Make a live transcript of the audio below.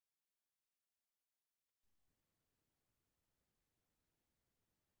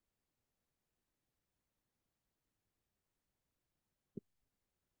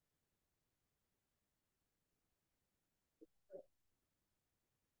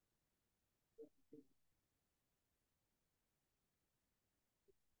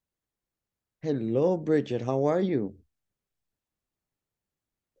Hello, Bridget. How are you?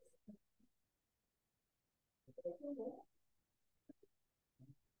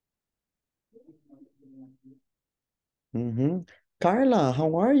 Carla,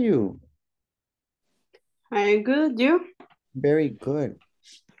 how are you? I'm good, you? Very good.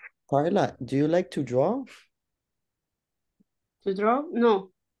 Carla, do you like to draw? To draw?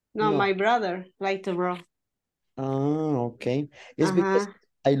 No, no, No. my brother like to draw. Okay. It's because Uh-huh.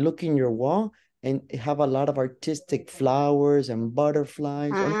 I look in your wall and it have a lot of artistic flowers and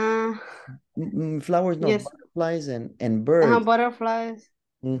butterflies. Uh, Flowers, no, yes. butterflies and birds. Butterflies.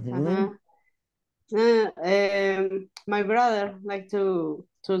 Mm-hmm. Uh-huh. My brother like to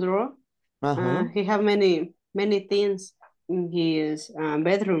draw. Uh-huh. He have many things in his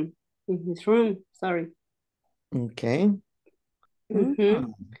bedroom, in his room. Sorry. Okay.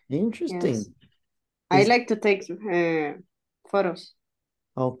 Mm-hmm. Yes. Interesting. I Is like to take photos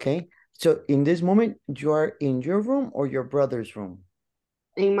okay. So in this moment, you are in your room or your brother's room?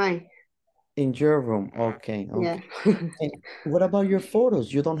 in my In your room. Okay, yeah. okay. And what about your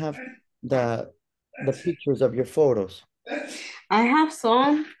photos? You don't have the the pictures of your photos. I have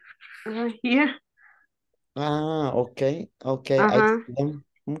some right here. Okay, okay. I Uh-huh. see them.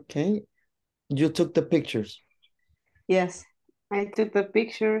 Okay. You took the pictures. Yes, I took the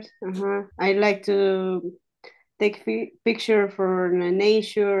pictures. I like to take picture for the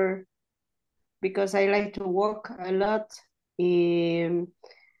nature because I like to walk a lot in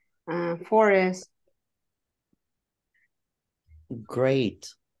forest. Great.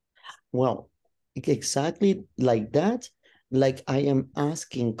 Well, exactly like that. Like I am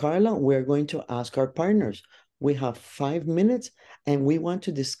asking Carla, we're going to ask our partners. We have 5 minutes and we want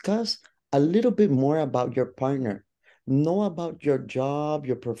to discuss a little bit more about your partner. Know about your job,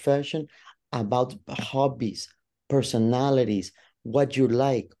 your profession, about hobbies, personalities, what you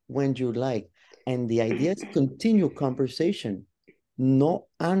like, when you like. And the idea is continue conversation, no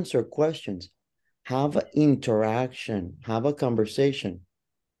answer questions. Have an interaction, have a conversation.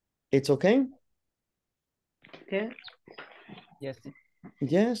 It's okay? Okay. Yes.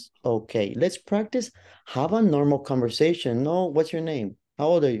 Yes. Okay. Let's practice. Have a normal conversation. No, what's your name? How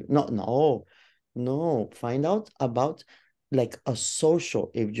old are you? No, no, no. Find out about like a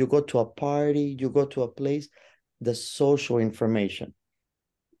social. If you go to a party, you go to a place, the social information.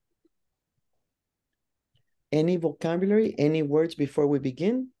 Any vocabulary, any words before we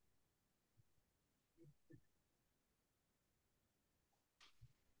begin?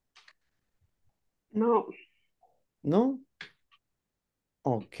 No. No?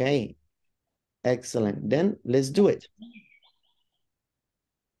 Okay. Excellent. Then let's do it.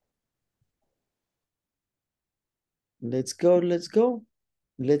 Let's go. Let's go.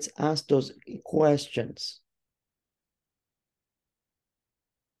 Let's ask those questions.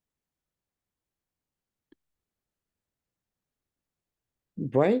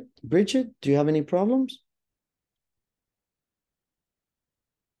 Right? Bridget, do you have any problems?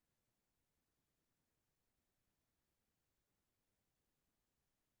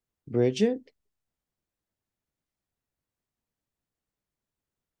 Bridget?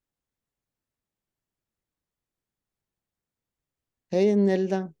 Hey,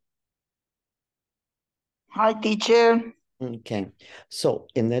 Nelda. Hi, teacher. Okay. So,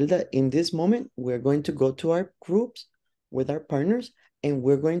 Enelda, in this moment, we're going to go to our groups with our partners and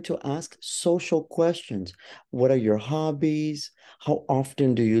we're going to ask social questions. What are your hobbies? How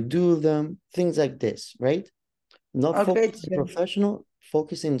often do you do them? Things like this, right? Not Okay, focus in teacher. professional,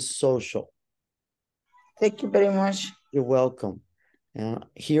 focus in social. Thank you very much. You're welcome.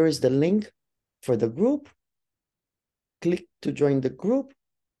 Here is the link for the group. Click to join the group.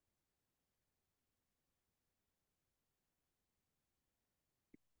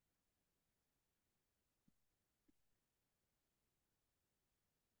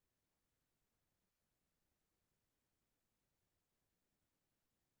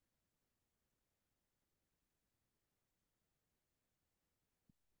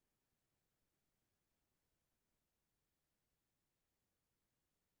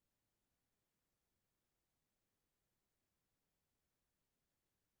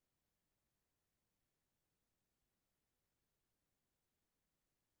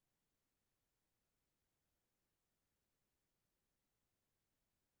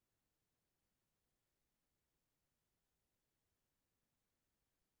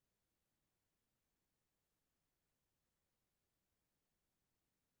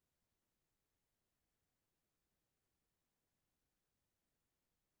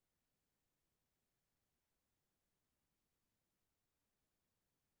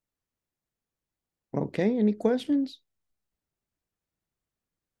 Okay, any questions?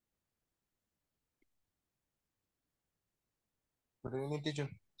 Good evening, teacher.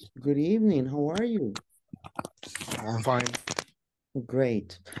 Good evening, how are you? I'm fine.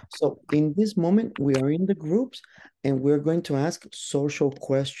 Great. So in this moment, we are in the groups and we're going to ask social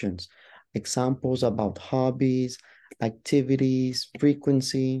questions, examples about hobbies, activities,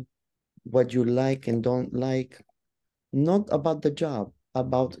 frequency, what you like and don't like, not about the job,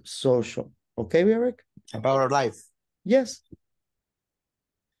 about social. Okay, Eric? About our life. Yes.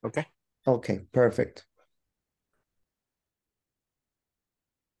 Okay. Okay, perfect.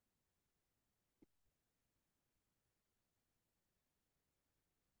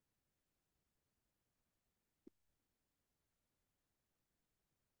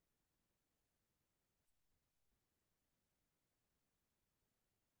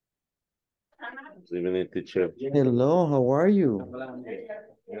 Good evening, teacher. Hello, how are you?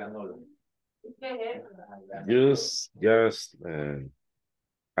 Just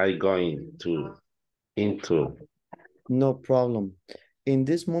I going to into. No problem. In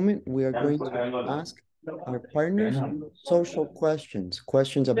this moment, we are going to ask our partners social questions,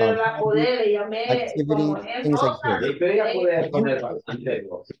 questions about hobbies, activities, things like this.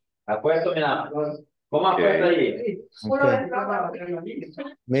 Okay? Okay.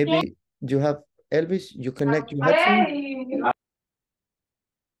 Maybe you have Elvis, you connect your headphones.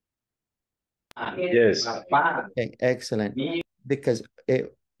 Yes. Okay, excellent. Because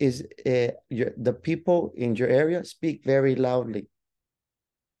it is the people in your area speak very loudly.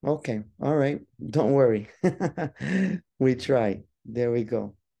 Okay, all right. Don't worry. We try. There we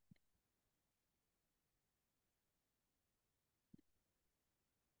go.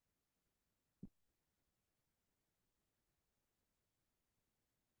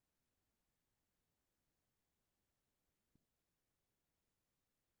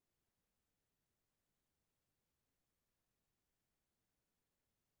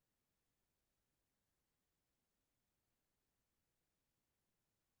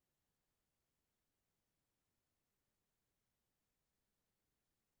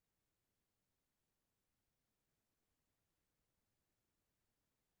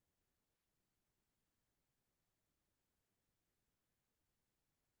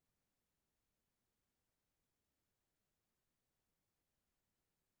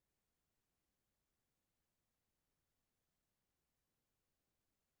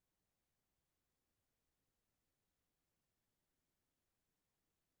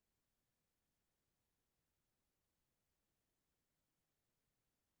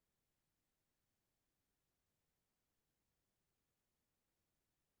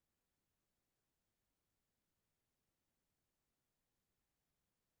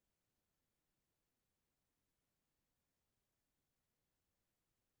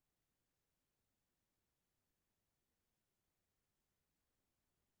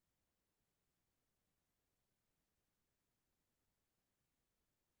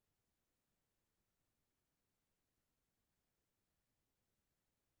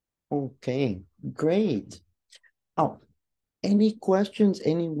 Okay, great. Oh, any questions,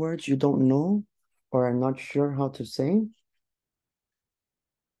 any words you don't know or are not sure how to say?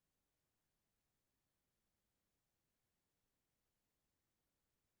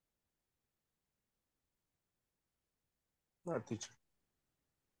 No, teacher.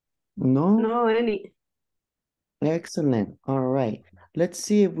 No? No, any. Excellent. All right. Let's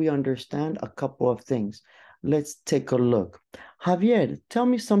see if we understand a couple of things. Let's take a look. Javier, tell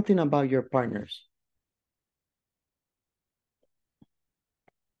me something about your partners.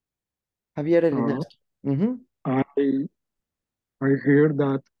 Javier Ernesto. I I hear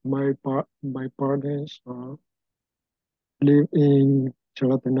that my parents live in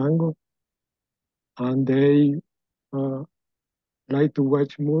Chalatenango and they uh, like to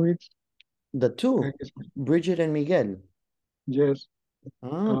watch movies. The two, Bridget and Miguel. Yes,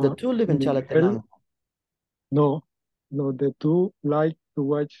 The two live in Miguel, Chalatenango. no, the two like to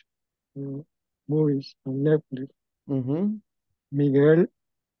watch movies on Netflix. Miguel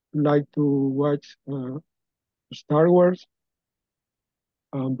like to watch Star Wars.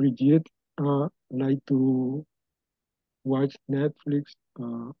 Brigitte like to watch Netflix,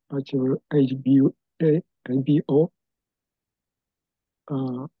 HBO,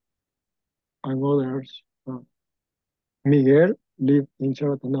 and others. Miguel live in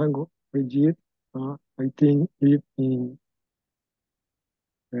Chalatenango. Brigitte, I think, live in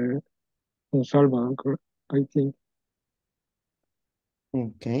San Salvador. I think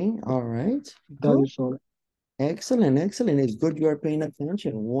Okay, all right. that Good. is all. Excellent, excellent. It's good you are paying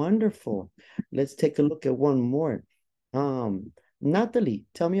attention. Wonderful. Let's take a look at one more. Natalie,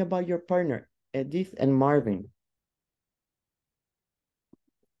 tell me about your partner. Edith and Marvin.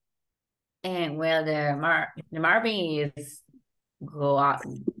 And well, the Marvin is go out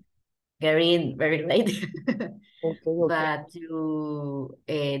getting very late. Okay. But to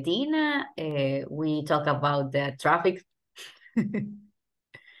Dina, we talk about the traffic.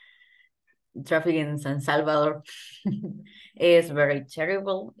 Traffic in San Salvador is very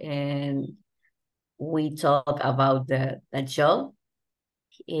terrible, and we talk about the job.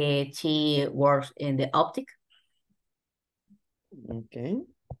 She works in the optic. Okay.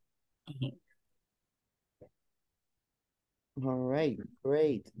 All right,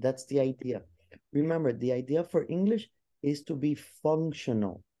 great. That's the idea. Remember, the idea for English is to be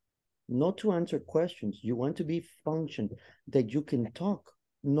functional, not to answer questions. You want to be functional, that you can talk,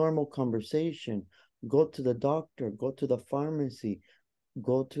 normal conversation, go to the doctor, go to the pharmacy,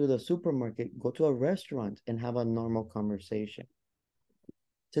 go to the supermarket, go to a restaurant and have a normal conversation.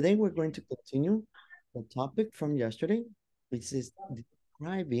 Today, we're going to continue the topic from yesterday, which is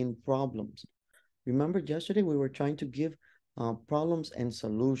describing problems. Remember, yesterday we were trying to give problems and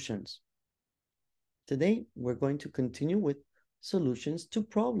solutions. Today, we're going to continue with solutions to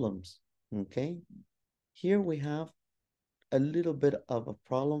problems, okay? Here we have a little bit of a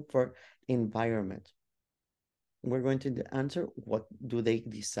problem for environment. We're going to answer, what do they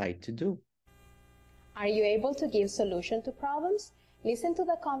decide to do? Are you able to give solution to problems? Listen to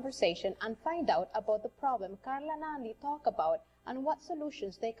the conversation and find out about the problem Carla and Andy talk about and what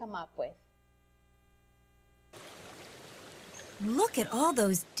solutions they come up with. Look at all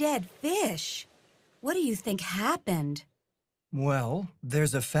those dead fish. What do you think happened? Well,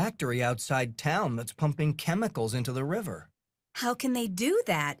 there's a factory outside town that's pumping chemicals into the river. How can they do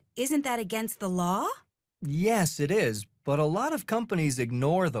that? Isn't that against the law? Yes, it is, but a lot of companies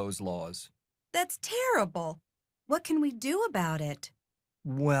ignore those laws. That's terrible. What can we do about it?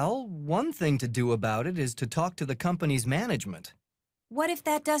 Well, one thing to do about it is to talk to the company's management. What if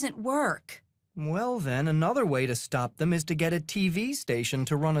that doesn't work? Well, then, another way to stop them is to get a TV station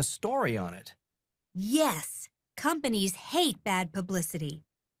to run a story on it. Yes, companies hate bad publicity.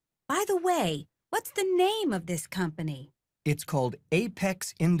 By the way, what's the name of this company? It's called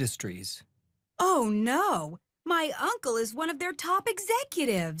Apex Industries. Oh, no. My uncle is one of their top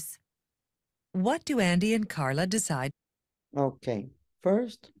executives. What do Andy and Carla decide? Okay,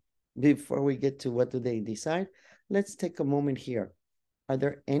 first, before we get to what do they decide, let's take a moment here. Are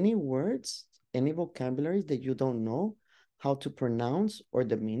there any words, any vocabularies that you don't know how to pronounce or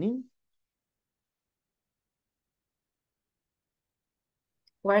the meaning?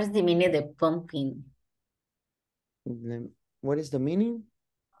 What is the meaning of the pumping? What is the meaning?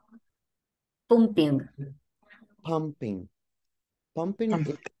 Pumping. Pumping. Pumping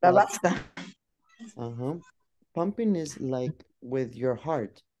is La like, basta. Pumping is like with your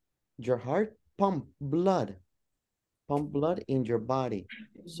heart. Your heart pump blood in your body.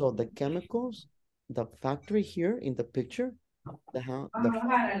 So the chemicals, the factory here in the picture, the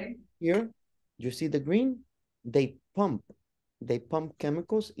factory here, you see the green? They pump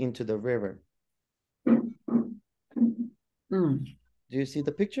chemicals into the river. Do you see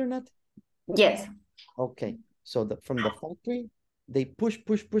the picture, Nat? Yes. Okay, so from the factory, they push,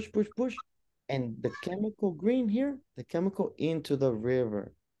 and the chemical green here, the chemical into the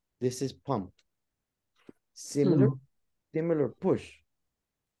river. This is pump. Similar push.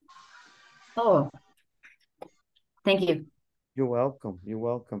 Oh, thank you. You're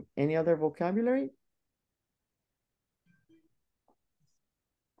welcome. Any other vocabulary?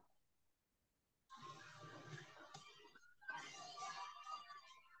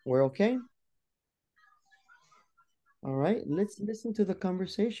 We're okay? All right, let's listen to the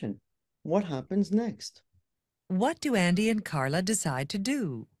conversation. What happens next? What do Andy and Carla decide to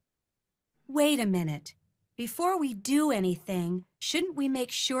do? Wait a minute. Before we do anything, shouldn't we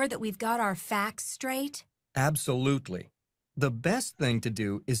make sure that we've got our facts straight? Absolutely. The best thing to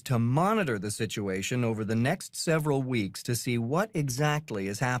do is to monitor the situation over the next several weeks to see what exactly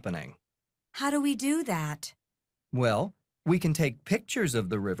is happening. How do we do that? Well, we can take pictures of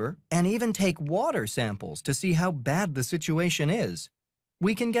the river and even take water samples to see how bad the situation is.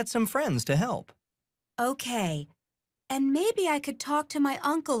 We can get some friends to help. Okay. And maybe I could talk to my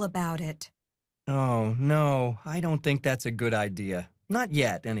uncle about it. Oh, no, I don't think that's a good idea. Not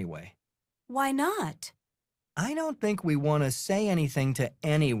yet, anyway. Why not? I don't think we want to say anything to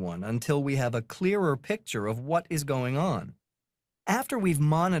anyone until we have a clearer picture of what is going on. After we've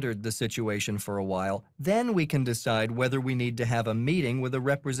monitored the situation for a while, then we can decide whether we need to have a meeting with a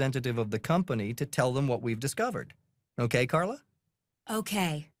representative of the company to tell them what we've discovered. Okay, Carla?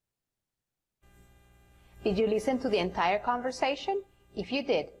 Okay. Did you listen to the entire conversation? If you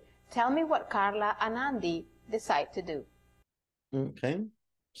did, Tell me what Carla and Andy decide to do. Okay.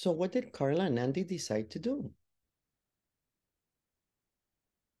 So what did Carla and Andy decide to do?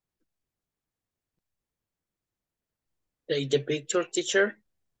 Take the picture, teacher.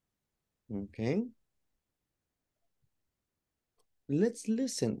 Okay. Let's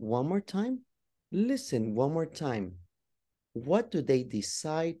listen one more time. Listen one more time. What do they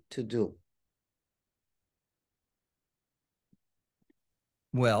decide to do?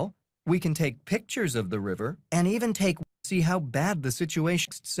 Well, we can take pictures of the river and even see how bad the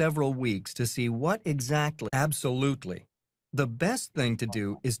situation is several weeks to see what exactly. Absolutely. The best thing to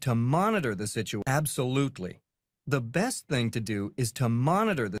do is to monitor the situation. Absolutely. The best thing to do is to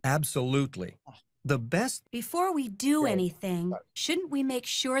monitor the. Absolutely. The best. Before we do anything, shouldn't we make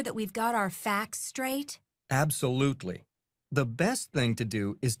sure that we've got our facts straight? Absolutely. The best thing to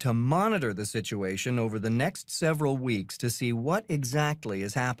do is to monitor the situation over the next several weeks to see what exactly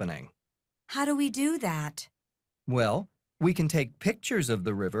is happening. How do we do that? Well, we can take pictures of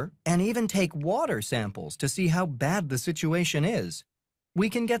the river and even take water samples to see how bad the situation is. We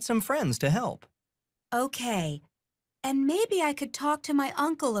can get some friends to help. Okay. And maybe I could talk to my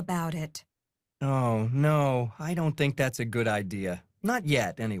uncle about it. Oh, no, I don't think that's a good idea. Not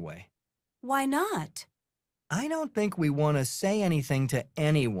yet, anyway. Why not? I don't think we want to say anything to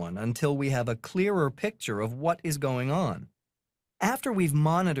anyone until we have a clearer picture of what is going on. After we've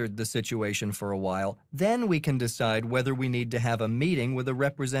monitored the situation for a while, then we can decide whether we need to have a meeting with a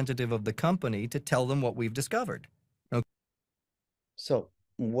representative of the company to tell them what we've discovered. Okay. So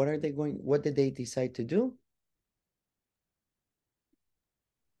what did they decide to do?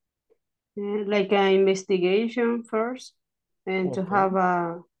 Like an investigation first, and to have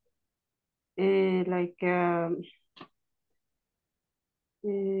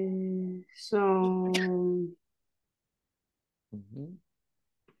some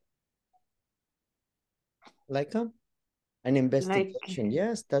Like an investigation.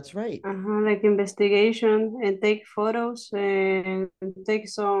 Yes, that's right. like investigation, and take photos and take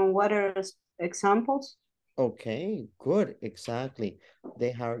some water examples. Okay, good. Exactly.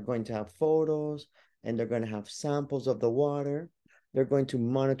 They are going to have photos and they're going to have samples of the water. They're going to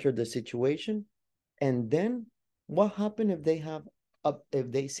monitor the situation. And then what happens if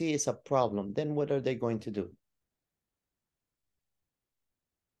if they see it's a problem? Then what are they going to do?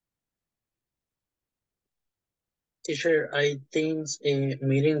 Teacher, I think a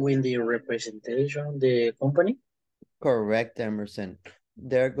meeting with the representation, the company. Correct, Emerson.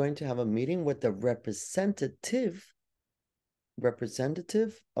 They're going to have a meeting with the representative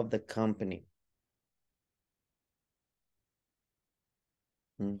of the company.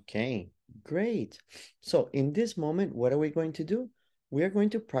 Okay, great. So in this moment, what are we going to do? We are going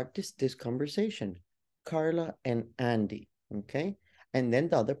to practice this conversation, Carla and Andy, okay? And then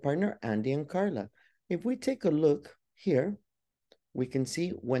the other partner, Andy and Carla. If we take a look here, we can see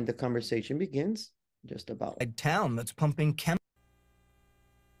when the conversation begins, just about. A town that's pumping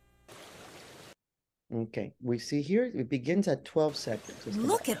Okay, we see here, it begins at 12 seconds.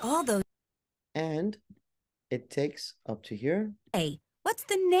 Look at all those. And it takes up to here. Hey, what's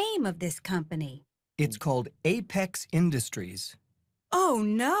the name of this company? It's called Apex Industries. Oh,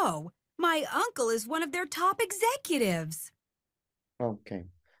 no. My uncle is one of their top executives. Okay,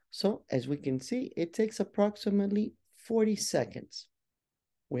 so as we can see, it takes approximately 40 seconds.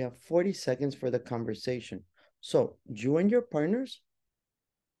 We have 40 seconds for the conversation. So you and your partners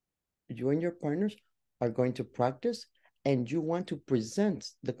are going to practice, and you want to present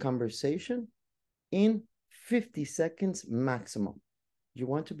the conversation in 50 seconds maximum. You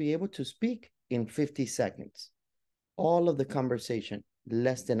want to be able to speak in 50 seconds. All of the conversation,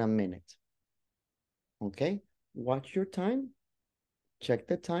 less than a minute. Okay, watch your time. Check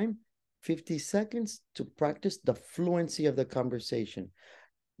the time. 50 seconds to practice the fluency of the conversation.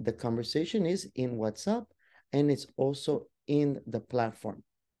 The conversation is in WhatsApp, and it's also in the platform.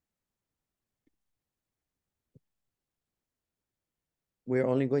 We're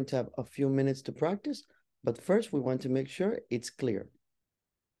only going to have a few minutes to practice, but first we want to make sure it's clear.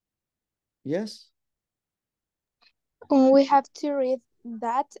 Yes? We have to read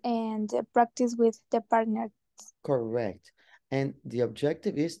that and practice with the partner. Correct. And the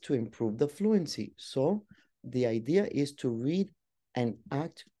objective is to improve the fluency. So the idea is to read and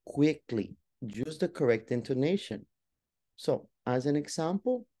act quickly. Use the correct intonation. So as an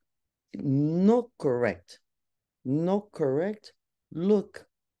example, not correct. Not correct. Look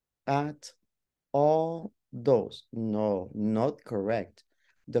at all those. No, not correct.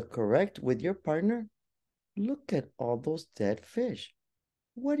 The correct with your partner, look at all those dead fish.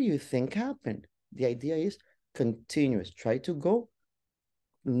 What do you think happened? The idea is continuous. Try to go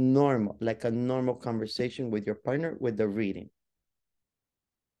normal, like a normal conversation with your partner with the reading.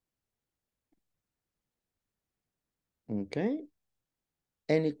 Okay.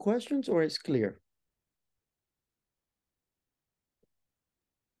 Any questions or it's clear?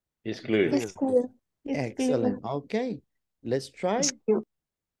 It's clear. It's clear. It's Excellent. clear. Okay. Let's try.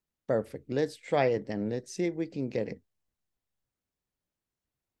 Perfect. Let's try it then. Let's see if we can get it.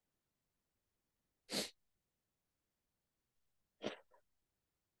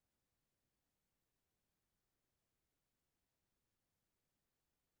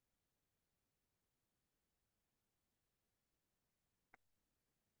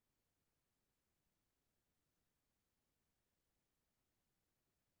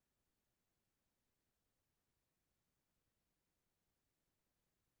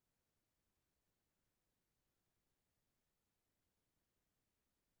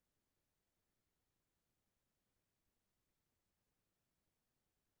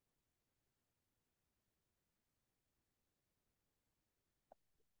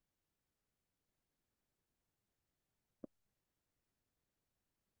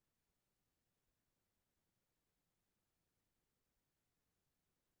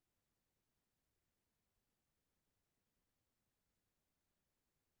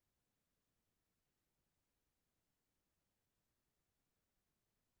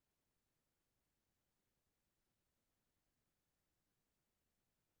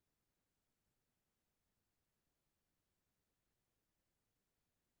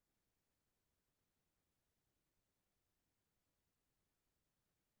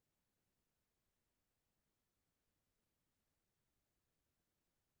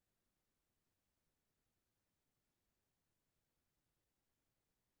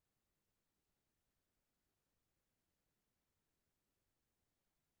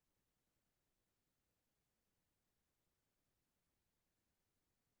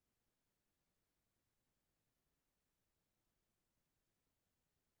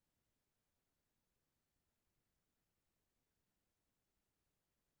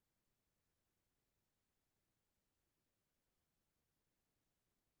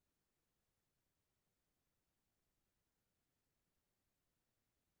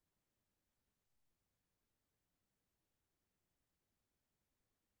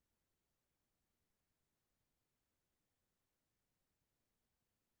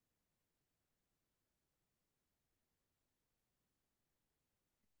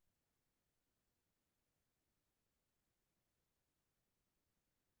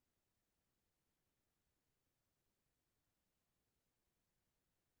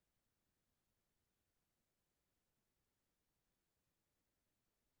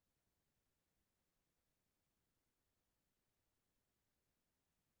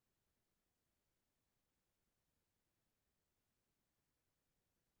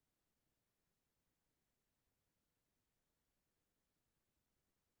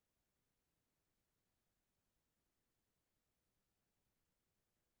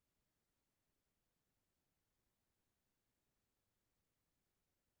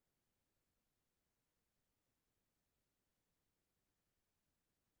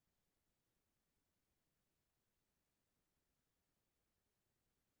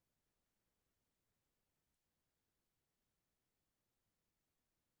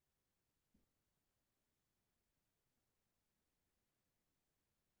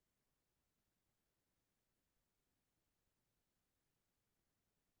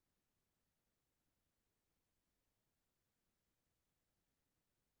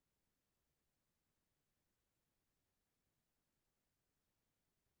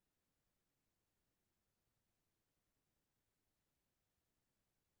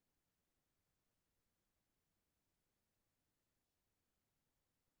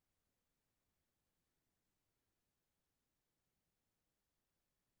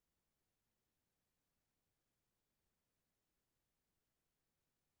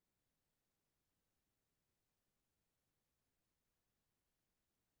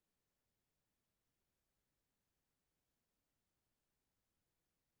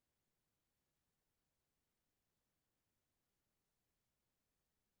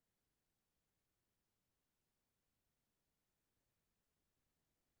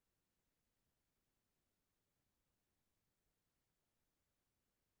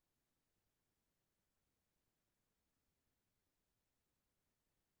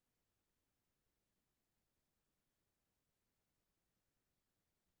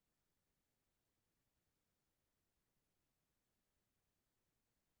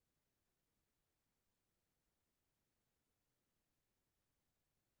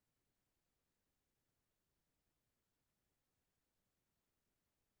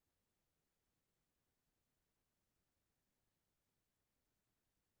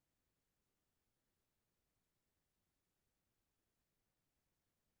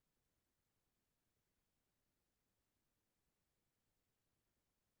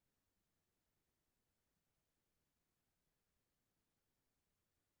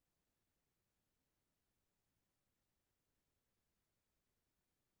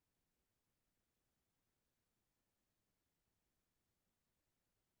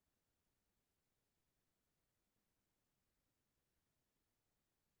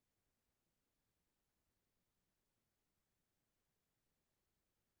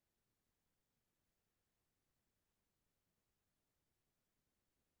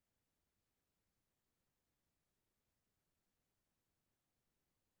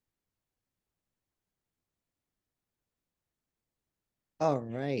 All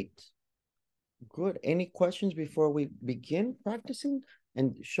right. Good. Any questions before we begin practicing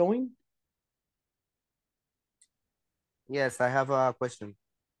and showing? Yes, I have a question.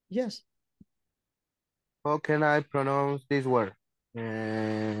 Yes. How can I pronounce this word?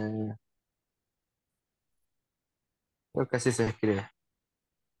 Creo que así se escribe.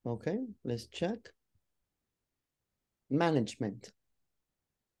 Okay, let's check. Management.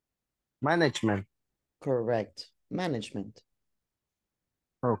 Management. Correct. Management.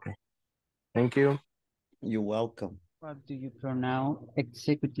 Okay. Thank you. You're welcome. What do you pronounce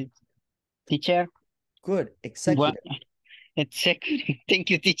executive? Teacher? Good. Executive. Executive.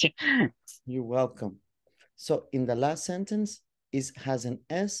 Thank you, teacher. You're welcome. So in the last sentence, it has an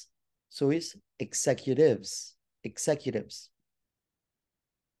S, so it's executives. Executives.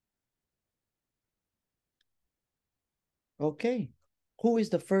 Okay. Who is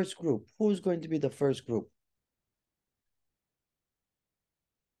the first group? Who's going to be the first group?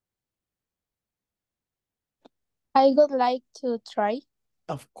 I would like to try.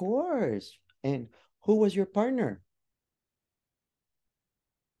 Of course. And who was your partner?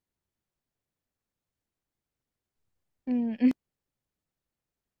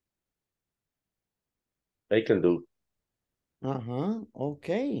 I can do. Uh-huh.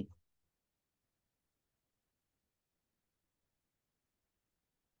 Okay.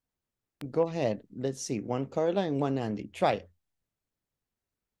 Go ahead. Let's see. One Carla and one Andy. Try it.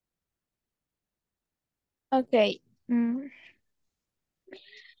 Okay.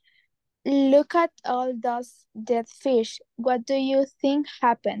 Look at all those dead fish. What do you think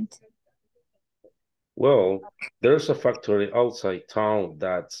happened? Well, there's a factory outside town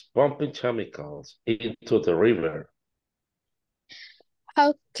that's pumping chemicals into the river.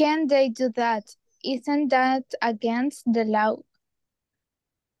 How can they do that? Isn't that against the law?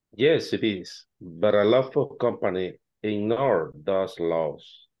 Yes, it is, but a lawful company ignore those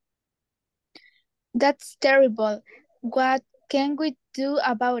laws. That's terrible. What can we do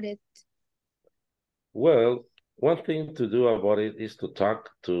about it? Well, one thing to do about it is to talk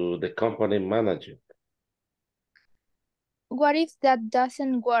to the company manager. What if that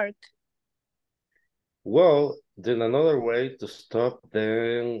doesn't work? Well, then another way to stop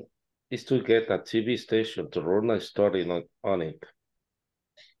them is to get a TV station to run a story on it.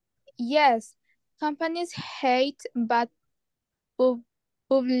 Yes, companies hate bad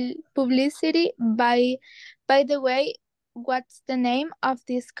publicity. By the way, what's the name of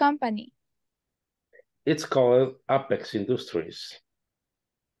this company? It's called Apex Industries.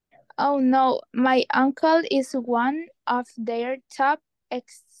 Oh no, my uncle is one of their top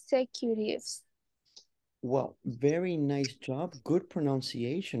executives. Well, very nice job. Good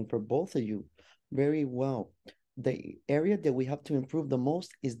pronunciation for both of you. Very well. The area that we have to improve the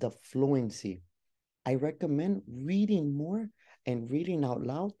most is the fluency. I recommend reading more and reading out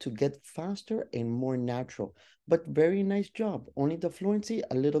loud to get faster and more natural. But very nice job. Only the fluency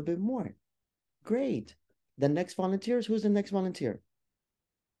a little bit more. Great. The next volunteers, who's the next volunteer?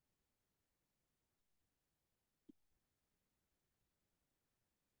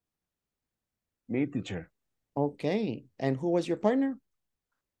 Me, teacher. Okay. And who was your partner?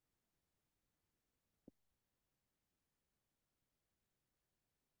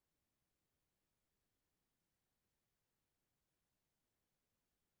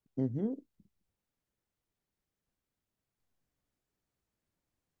 Mm-hmm.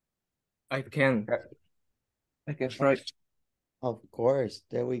 I can try. Of course.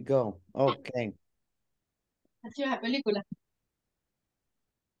 There we go. Okay. Así es la película.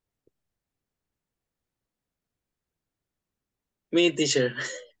 Me, teacher.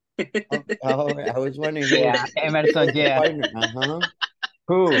 Oh, I was wondering who Yeah, Emerson, was your yeah. partner. Uh-huh.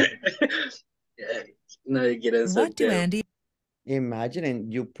 Who? No, you quieren What do Santiago. Andy? Imagine,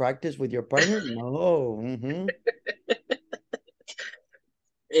 and you practice with your partner? No. Mm-hmm.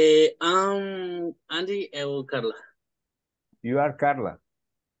 Andy or Carla. You are Carla.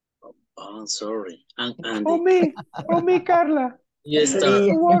 Oh, sorry. Andy. Oh, me, Carla. You start.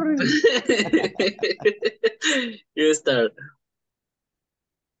 Don't worry. You start.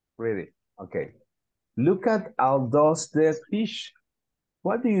 Ready? Okay. Look at all those dead fish.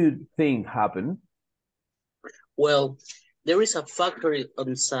 What do you think happened? Well, there is a factory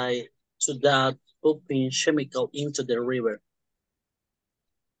on site to that pumping chemical into the river.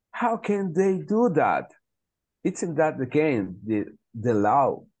 How can they do that? Isn't that again the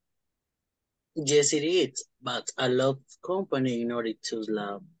law? Yes, it is, but a lot of company in order to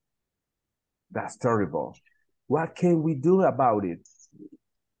law. That's terrible. What can we do about it?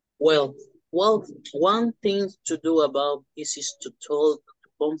 Well, one thing to do about this is to talk to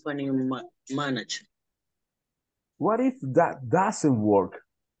company manager. What if that doesn't work?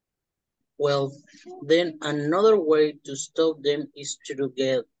 Well, then another way to stop them is to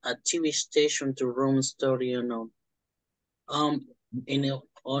get a TV station to run a story on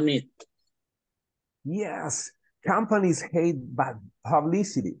it. Yes, companies hate bad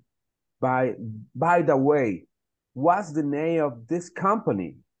publicity. By the way, what's the name of this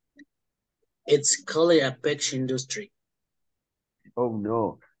company? It's called a Apex industry. Oh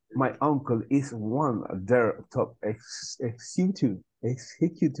no, my uncle is one of their top executive.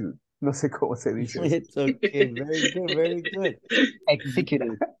 No sé cómo se dice eso. It's okay. Very good. Very good.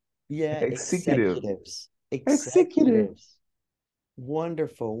 Executive. Yeah, Executive. executives. Executive. Executives.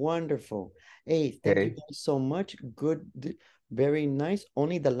 Wonderful, wonderful. Hey, thank you Okay. guys so much. Good, very nice.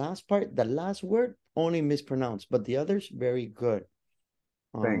 Only the last part, the last word, only mispronounced, but the others, very good.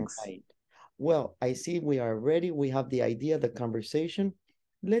 All Thanks. right. Well, I see we are ready. We have the idea, the conversation.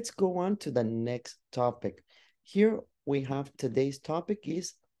 Let's go on to the next topic. Here we have today's topic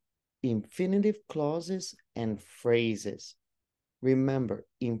is infinitive clauses and phrases. Remember,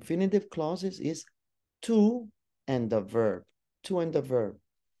 infinitive clauses is to and the verb, to and the verb.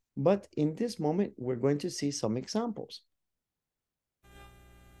 But in this moment, we're going to see some examples.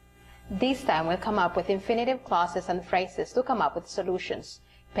 This time we'll come up with infinitive clauses and phrases to come up with solutions.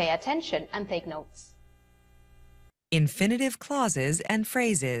 Pay attention and take notes. Infinitive clauses and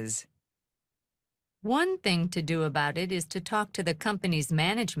phrases. One thing to do about it is to talk to the company's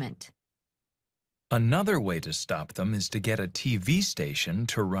management. Another way to stop them is to get a TV station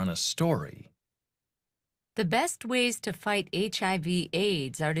to run a story. The best ways to fight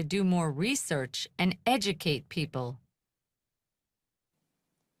HIV/AIDS are to do more research and educate people.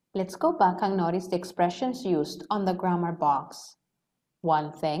 Let's go back and notice the expressions used on the grammar box.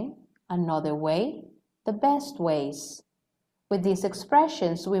 One thing, another way, the best ways. With these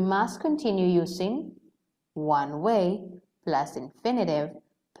expressions, we must continue using one way plus infinitive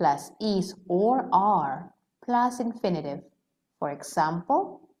plus is or are plus infinitive. For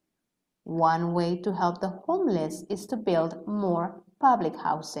example, one way to help the homeless is to build more public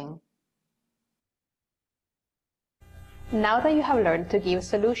housing. Now that you have learned to give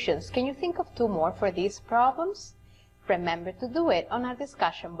solutions, can you think of two more for these problems? Remember to do it on our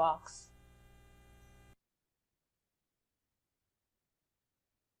discussion box.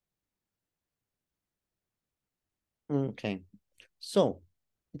 Okay, so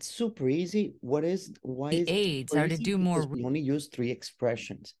it's super easy. Why is it AIDS super are to easy? do more. Because we only use three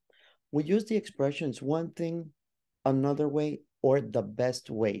expressions. We use the expressions one thing, another way, or the best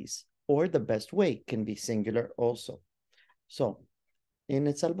ways. Or the best way can be singular also. So in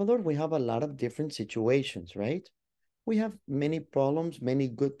El Salvador, we have a lot of different situations, right? We have many problems, many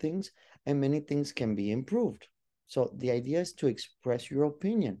good things, and many things can be improved. So the idea is to express your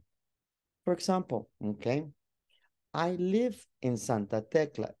opinion. For example, okay, I live in Santa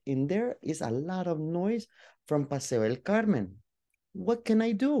Tecla, and there is a lot of noise from Paseo El Carmen. What can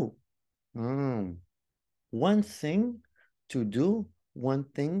I do? One thing to do, one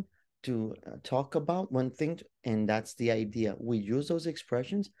thing to talk about, one thing, and that's the idea. We use those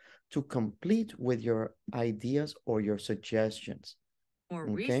expressions to complete with your ideas or your suggestions. More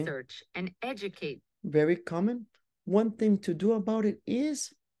research and educate. Very common. One thing to do about it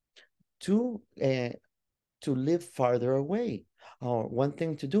is to live farther away. Or one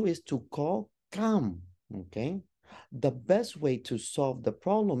thing to do is to call come, okay? The best way to solve the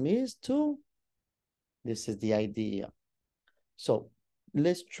problem is to, this is the idea. So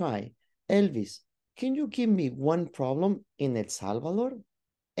let's try. Elvis, can you give me one problem in El Salvador?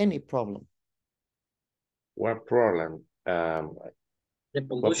 Any problem. What problem?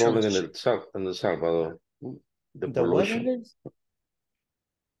 What problem in El Salvador? The pollution. What is?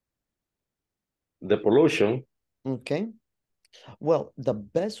 The pollution. Okay. Well, the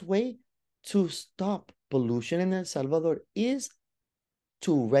best way to stop pollution in El Salvador is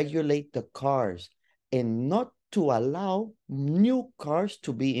to regulate the cars and not to allow new cars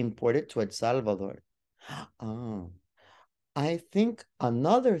to be imported to El Salvador. I think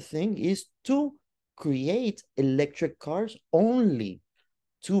another thing is to create electric cars only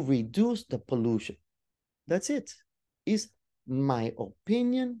to reduce the pollution. That's it. Is my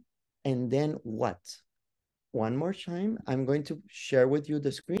opinion. And then what? One more time, I'm going to share with you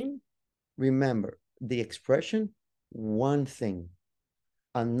the screen. Remember the expression, one thing,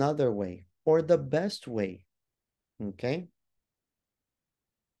 another way, or the best way, okay?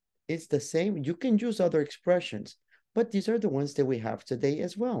 It's the same. You can use other expressions, but these are the ones that we have today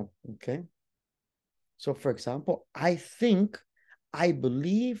as well, okay? So for example, I think, I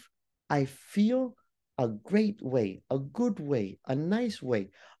believe, I feel, a great way, a good way, a nice way,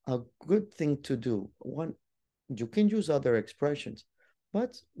 a good thing to do. You can use other expressions,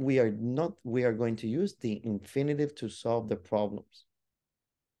 but we are going to use the infinitive to solve the problems.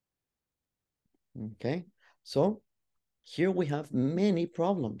 Okay, so here we have many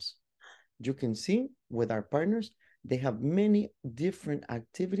problems. You can see with our partners, they have many different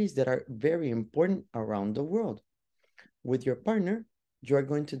activities that are very important around the world. With your partner, you are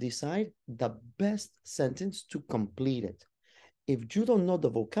going to decide the best sentence to complete it. If you don't know the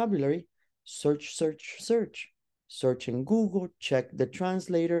vocabulary, search, search, search. Search in Google, check the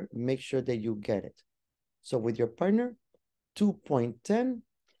translator, make sure that you get it. So with your partner, 2.10,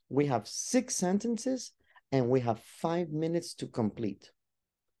 we have 6 sentences and we have 5 minutes to complete.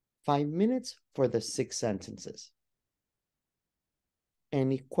 5 minutes for the 6 sentences.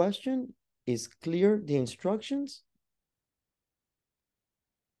 Any question? Is clear the instructions?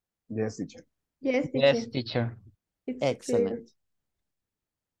 Yes, teacher. Yes, Yes, teacher. teacher. It's Excellent. clear.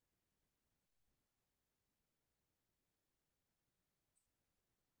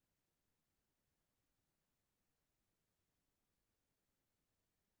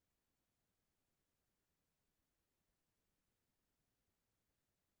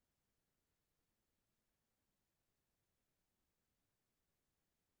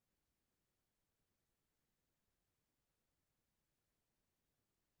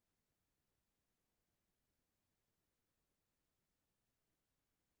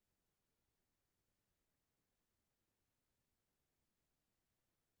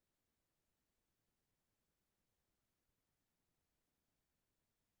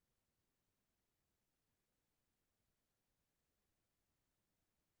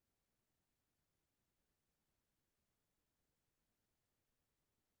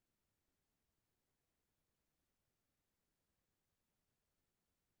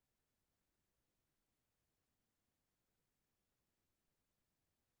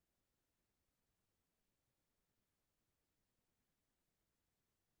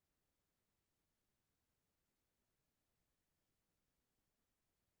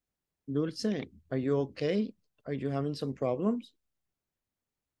 Dulce, are you okay? Are you having some problems?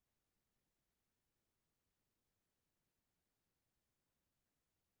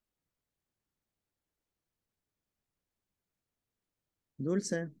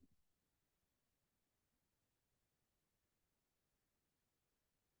 Dulce.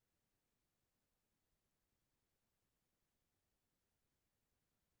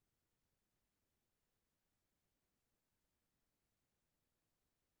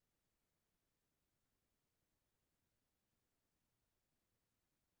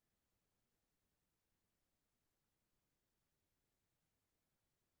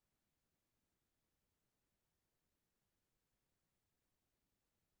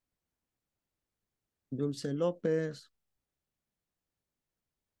 Dulce López.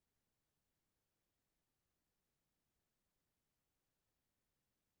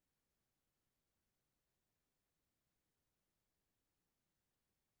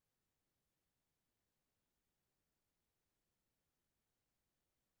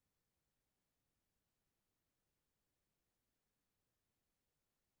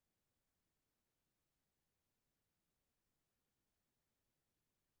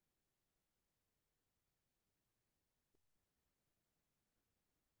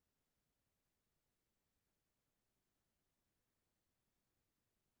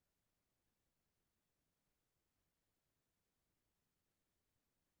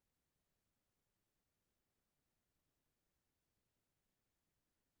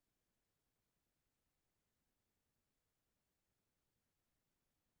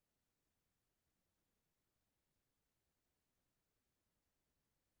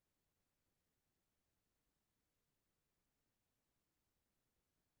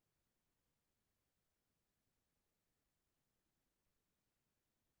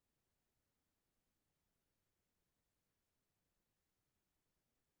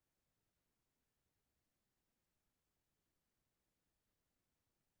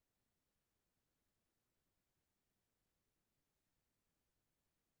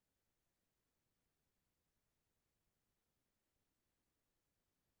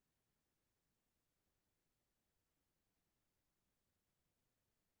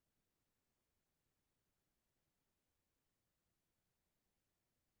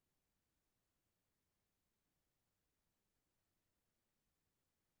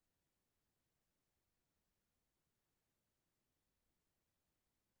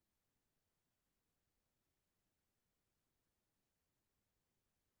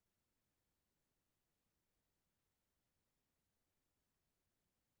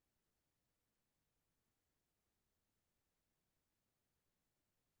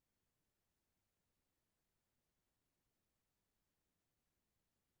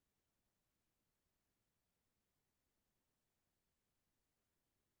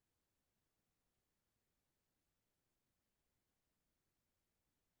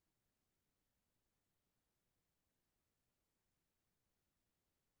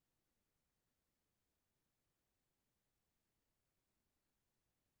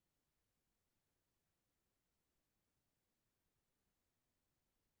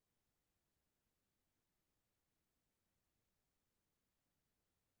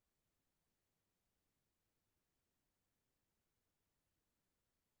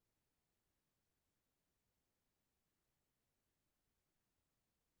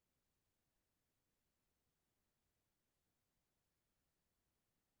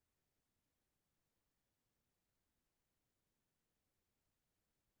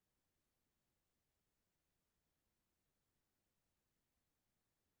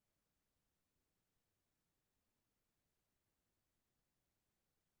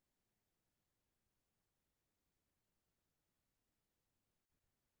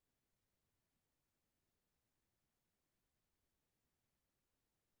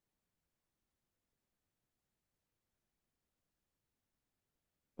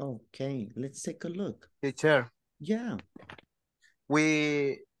 Okay, let's take a look. Teacher, Yeah.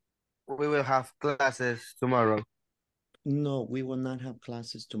 we will have classes tomorrow. No, we will not have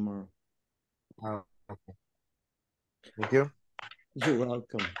classes tomorrow. Oh, okay. Thank you. You're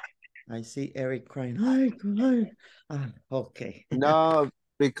welcome. I see Eric crying. Hi, hi. Okay. No,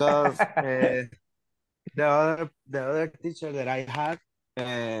 because the other teacher that I had,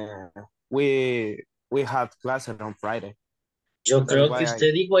 we had classes on Friday. Yo That's creo que why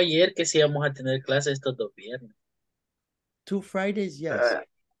usted dijo ayer que sí íbamos a tener clases estos 2 viernes. 2 Fridays, yes.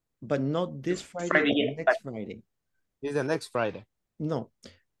 But not this Friday, next Friday. It's the next Friday. No,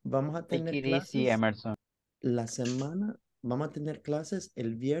 vamos a Take tener it easy, clases Emerson. la semana, vamos a tener clases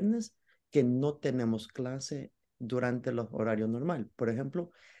el viernes que no tenemos clase durante los horarios normal. Por ejemplo,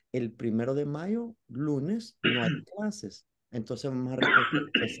 el 1 de mayo, lunes, no hay clases. Entonces vamos a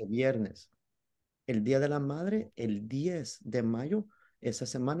reponer ese viernes. El Día de la Madre, el 10 de mayo, esa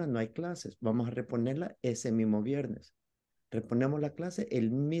semana no hay clases. Vamos a reponerla ese mismo viernes. Reponemos la clase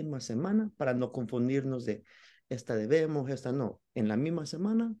el misma semana para no confundirnos de esta debemos, esta no. En la misma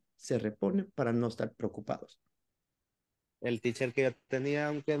semana se repone para no estar preocupados. El teacher que yo tenía,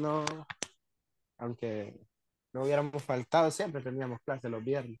 aunque no hubiéramos faltado, siempre teníamos clases los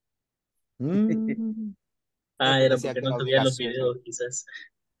viernes. Era Decía porque que no era tuvieron los obligación. videos, quizás.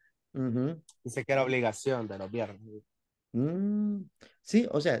 Dice que era obligación de los viernes. Sí,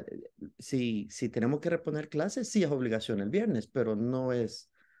 o sea, si tenemos que reponer clases, sí es obligación el viernes, pero no es,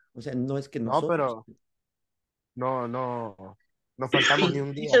 o sea, no es que No, nosotros. pero no faltamos ni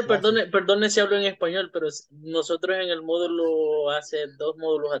un día a Teacher, clase. perdone si hablo en español, pero nosotros en el módulo, hace 2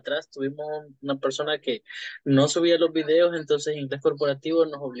 módulos atrás, tuvimos una persona que no subía los videos, entonces Inglés Corporativo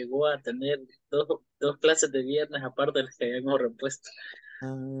nos obligó a tener dos clases de viernes aparte de las que habíamos repuesto.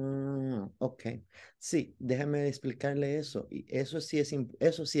 Ok. Sí, déjame explicarle eso. Y eso sí es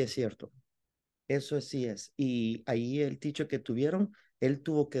cierto. Eso sí es. Y ahí el teacher que tuvieron, él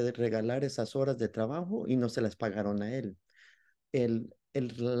tuvo que regalar esas horas de trabajo y no se las pagaron a él.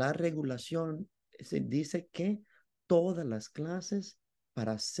 La regulación se dice que todas las clases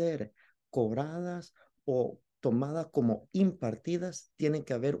para ser cobradas o tomadas como impartidas tienen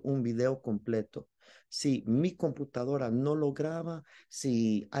que haber un video completo. Si mi computadora no lo graba,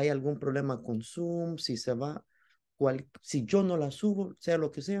 si hay algún problema con Zoom, si se va, si yo no la subo, sea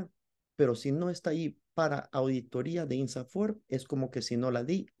lo que sea, pero si no está ahí para auditoría de INSAFORP, es como que si no la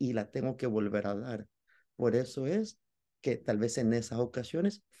di y la tengo que volver a dar. Por eso es que tal vez en esas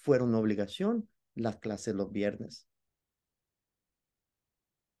ocasiones fuera una obligación las clases los viernes.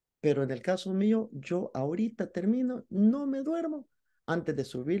 Pero en el caso mío, yo ahorita termino, no me duermo antes de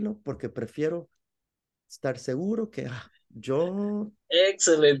subirlo porque prefiero estar seguro que yo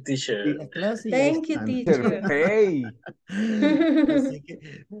Excellent, teacher. y la clase y ahí Thank you, están. teacher. Hey. Así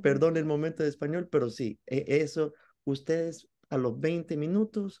que, perdón el momento de español, pero sí, eso, ustedes a los 20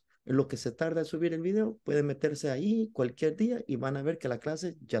 minutos, en lo que se tarda en subir el video, pueden meterse ahí cualquier día y van a ver que las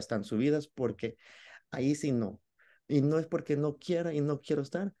clases ya están subidas porque ahí sí no. Y no es porque no quiera y no quiero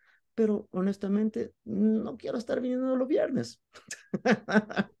estar, pero honestamente no quiero estar viniendo los viernes.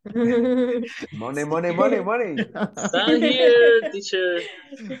 Money, money, money, money. Stand here, teacher.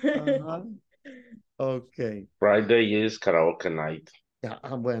 Ok. Friday is karaoke night.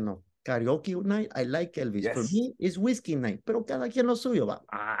 Bueno, karaoke night, I like Elvis. For Yes. me, it's whiskey night, pero cada quien lo suyo va.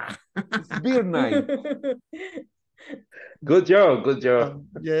 It's beer night. Good job, good job.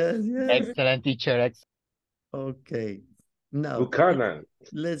 Yes, yes. Excellent, teacher. Okay. Now, Buchanan.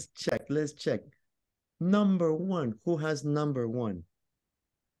 let's check. Number 1, who has number 1?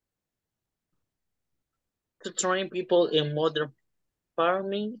 To train people in modern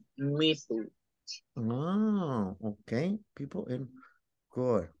farming methods. Okay. People in,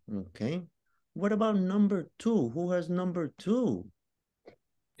 good, okay. What about number 2? Who has number 2?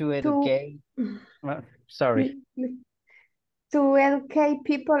 To educate. Sorry. To educate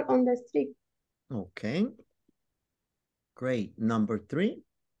people on the street. Okay. Great. Number 3?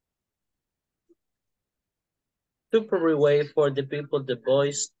 To provide way for the people to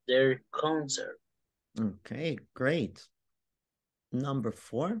voice their concern. Okay, great. Number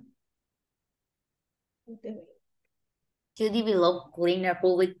 4? To develop cleaner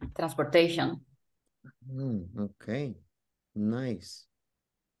public transportation. Okay, nice.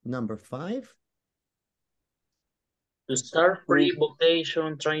 Number 5? To start free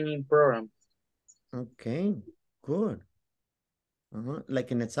vocation training program. Okay, good.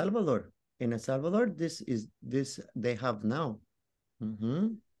 Like in El Salvador. In El Salvador, this they have now.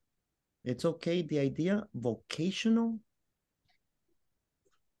 It's okay, the idea, vocational.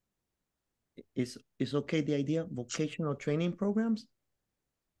 Is okay, the idea, vocational training programs?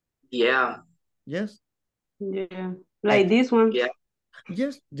 Yeah. Yes? Yeah. Like this one. Yeah.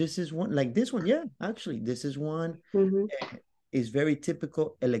 Yes, this is one, like this one. Yeah, actually, this is one. Is very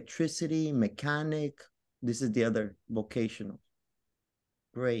typical, electricity, mechanic. This is the other, vocational.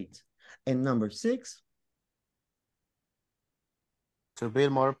 Great. And number 6? To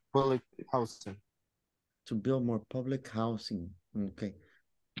build more public housing. To build more public housing. Okay.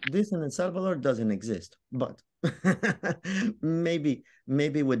 This in El Salvador doesn't exist, but maybe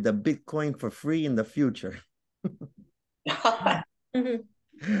with the Bitcoin for free in the future.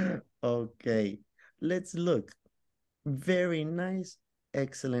 Okay, let's look. Very nice.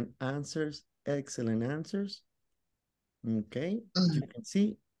 Excellent answers. Excellent answers. Okay, you can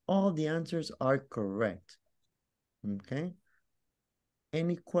see all the answers are correct. Okay.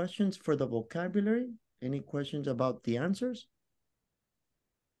 Any questions for the vocabulary? Any questions about the answers?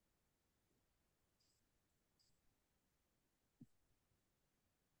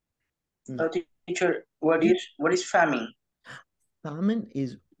 So teacher, what is famine? Famine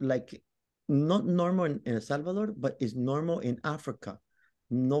is like not normal in El Salvador, but is normal in Africa.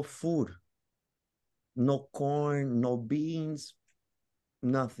 No food, no corn, no beans,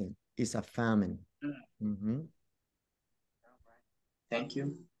 nothing. It's a famine. Thank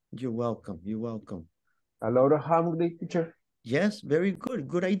you. You're welcome. You're welcome. A lot of hungry, teacher. Yes, very good.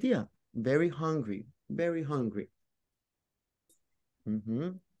 Good idea. Very hungry. Very hungry.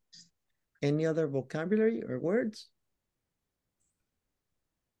 Any other vocabulary or words?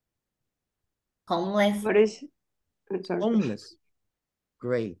 Homeless. What is homeless?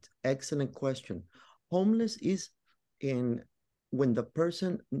 Great. Excellent question. Homeless is when the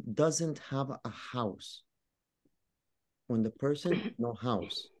person doesn't have a house. When the person, no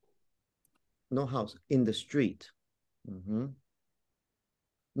house in the street.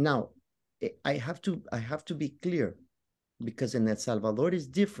 Now, I have to be clear, because in El Salvador is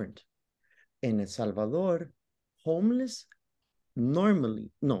different. In El Salvador, homeless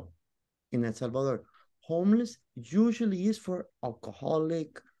normally, no, in El Salvador, homeless usually is for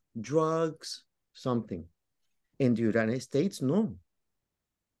alcoholic, drugs, something. In the United States, no.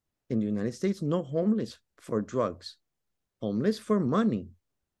 In the United States, no homeless for drugs. Homeless for money.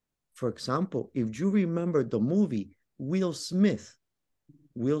 For example, if you remember the movie Will Smith,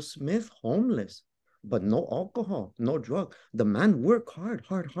 homeless, but no alcohol, no drug. The man worked hard.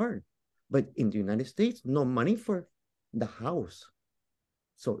 But in the United States, no money for the house.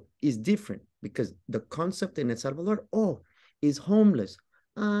 So it's different, because the concept in El Salvador, is homeless.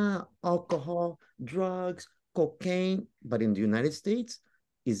 Alcohol, drugs, cocaine. But in the United States,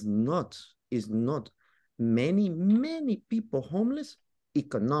 is not. Many people homeless,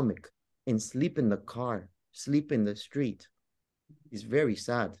 economic, and sleep in the car, sleep in the street. It's very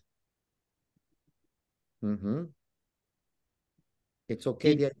sad. It's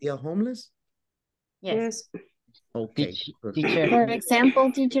okay, the idea of homeless? Yes. Okay. Teacher. For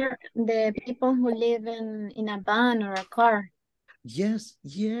example, teacher, the people who live in a van or a car. Yes.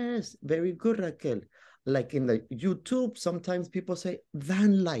 Very good, Raquel. Like in the YouTube, sometimes people say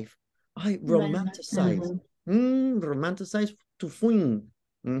van life. I romanticize. Romanticize to fun.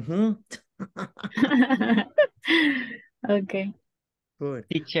 Okay. Good.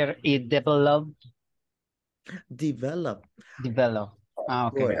 Teacher, it developed. Develop. Okay.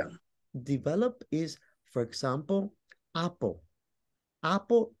 Good. Develop is, for example, Apple.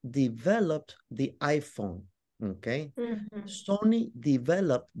 Apple developed the iPhone, okay? Sony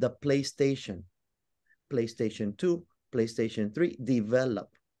developed the PlayStation. PlayStation 2, PlayStation 3, develop,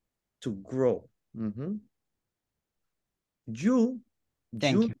 to grow. You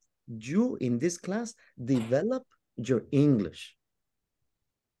in this class, develop your English.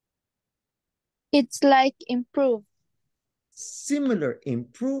 It's like improve. Similar,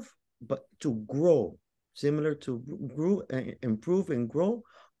 improve, but to grow. Similar to grow, improve and grow,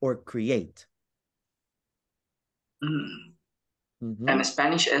 or create. And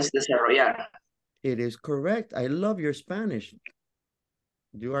Spanish es desarrollar. It is correct. I love your Spanish.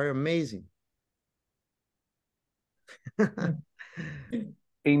 You are amazing.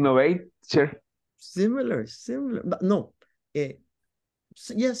 Innovate, sure. Similar, but no.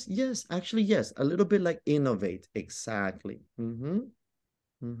 Yes, actually, yes. A little bit like innovate, exactly.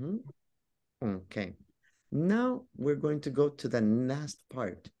 Okay. Now we're going to go to the last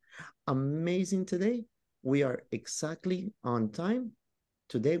part. Amazing today. We are exactly on time.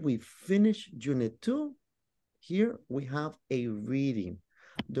 Today we finish Unit 2. Here we have a reading.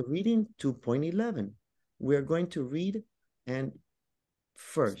 The reading 2.11. We're going to read, and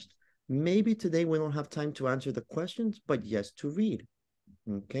first, maybe today we don't have time to answer the questions, but yes, to read.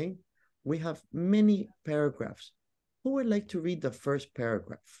 Okay? We have many paragraphs. Who would like to read the first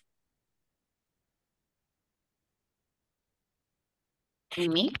paragraph?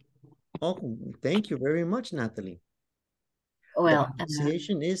 Me? Oh, thank you very much, Natalie. The Well,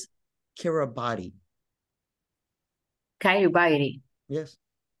 pronunciation is Kiribati. Kiribati. Yes.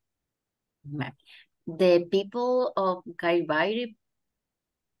 The people of Kiribati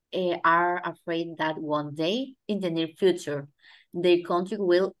are afraid that one day in the near future, their country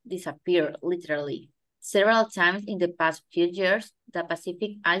will disappear, literally. Several times in the past few years, the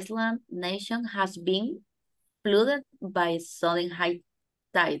Pacific island nation has been flooded by sudden high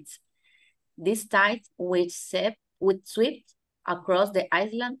tides. These tides, which swept across the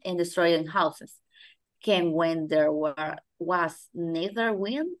island and destroyed houses, came when there was neither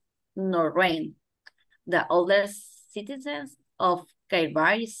wind nor rain. The older citizens of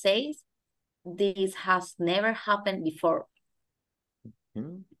Kiribati says this has never happened before.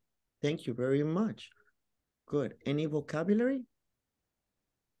 Thank you very much. Good. Any vocabulary?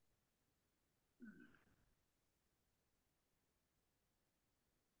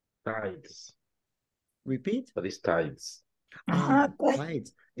 Tides. Repeat. What is tides?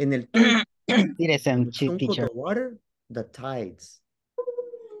 Tides. En el tunco, Teacher. the water, the tides.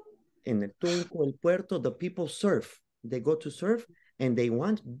 En el tunco, el puerto, the people surf. They go to surf and they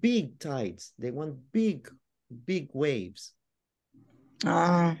want big tides. They want big waves.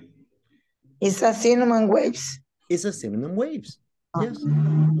 It's a cinnamon waves. It's a cinnamon waves. Yes.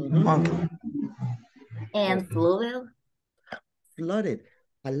 Okay. And flooded? Flooded.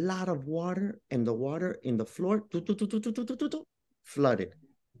 A lot of water, and the water in the floor, flooded.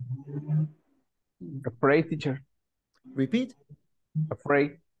 Afraid, teacher. Repeat.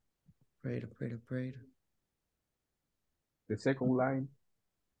 Afraid. Afraid. The second line.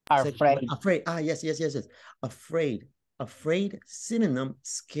 Afraid. Afraid. Yes. Afraid, synonym,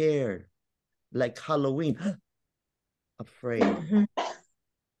 scared. Like Halloween. Afraid.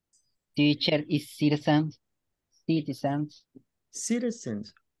 Teacher is citizens.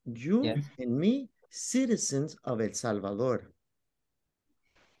 Citizens. You and me, citizens of El Salvador.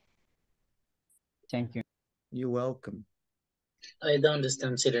 Thank you. You're welcome. I don't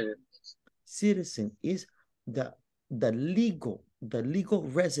understand citizen. Citizen is the legal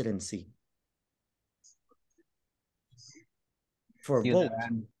residency for vote.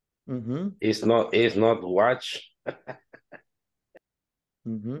 It's not watch.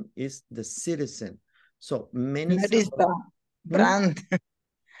 It's the citizen. So many. Not is the brand.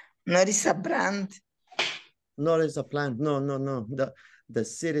 Not is a brand. Not as a plant. No. The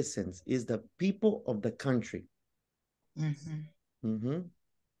citizens is the people of the country.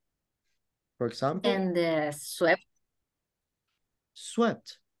 For example. And the swept.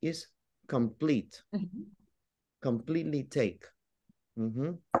 Swept is complete. Completely take.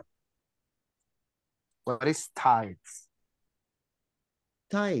 What is tides?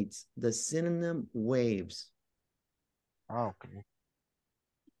 Tides, the synonym waves. Okay.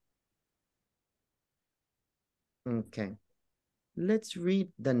 Okay. Let's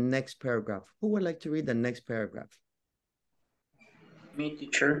read the next paragraph. Who would like to read the next paragraph? Me,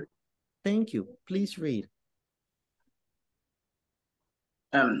 teacher. Thank you. Please read.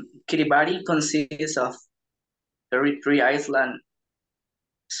 Kiribati consists of 33 islands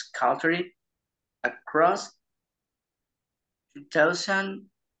scattered across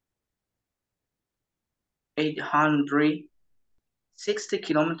 2,860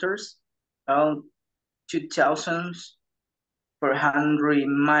 kilometers, 2,400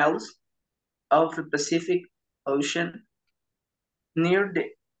 miles of the Pacific Ocean near the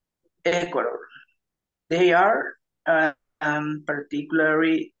equator. They are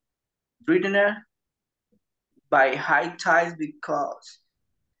particularly threatened by high tides because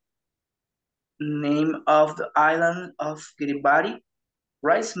the name of the island of Kiribati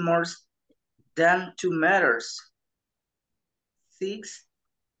rises more than 2 meters,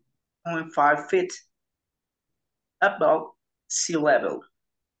 6.5 feet above sea level.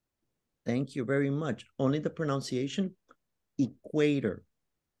 Thank you very much. Only the pronunciation, equator.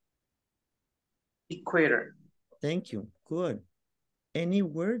 Equator. Thank you. Good. Any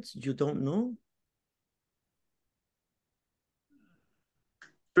words you don't know?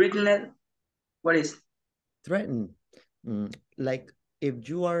 Threatened. What is? Threaten. Like if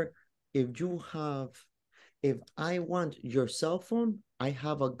I want your cell phone, I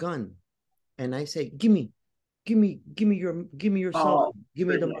have a gun and I say, give me your cell phone, give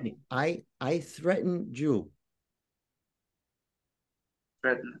me the money. I threaten you.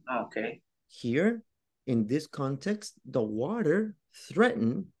 Threaten. Okay. Here, in this context, the water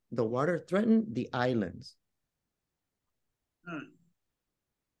threatened the islands.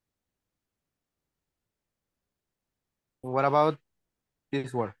 What about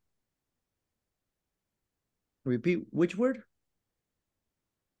this word? Repeat, which word?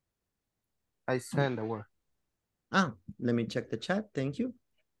 I send the word. Ah, let me check the chat. Thank you.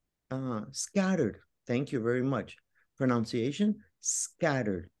 Scattered. Thank you very much. Pronunciation,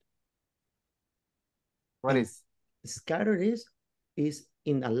 scattered. What And is? Scattered is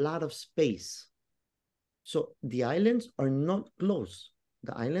in a lot of space. So the islands are not close.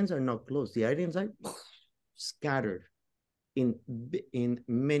 The islands are not close. The islands are scattered in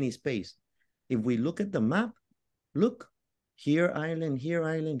many space. If we look at the map, look, here island, here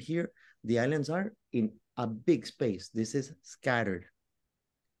island, here. The islands are in a big space. This is scattered.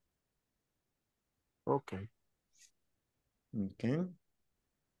 Okay. Okay.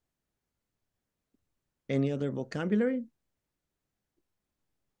 Any other vocabulary?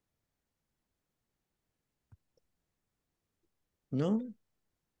 No?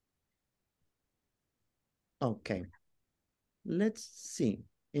 Okay. Let's see.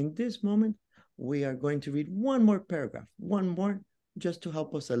 In this moment, we are going to read one more paragraph, one more, just to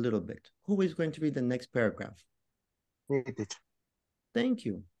help us a little bit. Who is going to read the next paragraph? Me, teacher. Thank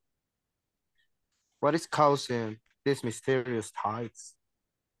you. What is causing these mysterious tides?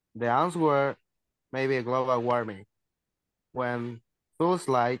 The answer may be global warming. When fuels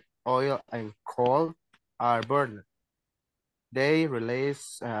like oil and coal are burned, they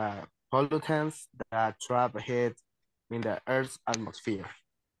release pollutants that trap heat in the Earth's atmosphere.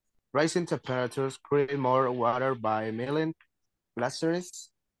 Rising temperatures create more water by melting glaciers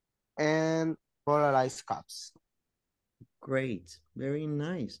and polarized caps. Great, very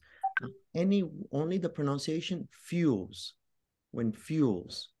nice. Only the pronunciation fuels, when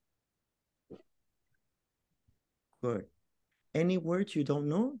fuels. Good. Any words you don't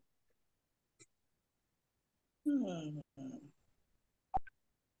know?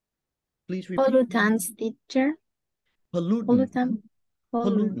 Please repeat. Pollutants, teacher. Pollutants.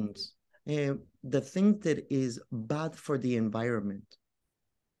 Pollutants. The thing that is bad for the environment.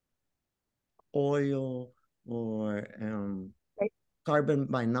 Oil or carbon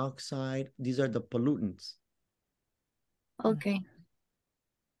monoxide. These are the pollutants. Okay.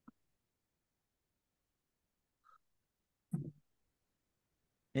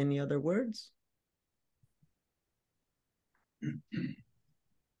 Any other words?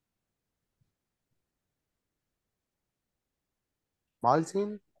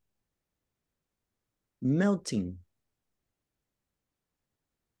 Melting? Melting.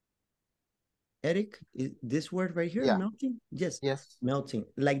 Eric, is this word right here, yeah. melting? Yes. Yes. Melting,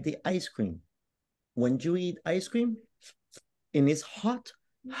 like the ice cream. When you eat ice cream and it's hot,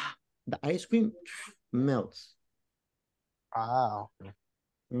 the ice cream melts. Ah, okay.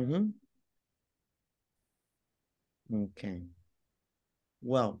 Mm-hmm. Okay.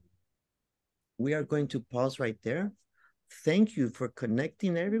 Well, we are going to pause right there. Thank you for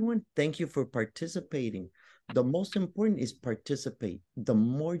connecting, everyone. Thank you for participating. The most important is participate. The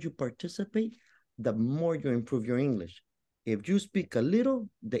more you participate, the more you improve your English. If you speak a little,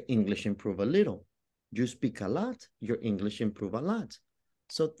 the English improve a little. You speak a lot, your English improve a lot.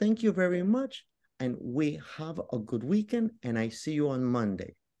 So thank you very much. And we have a good weekend, and I see you on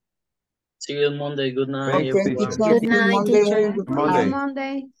Monday. See you on Monday. Good night, Thank you, everyone. teacher. Good night, teacher. Monday.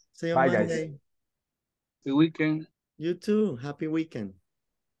 Monday. See you Bye, Monday. guys. The weekend. You too. Happy weekend.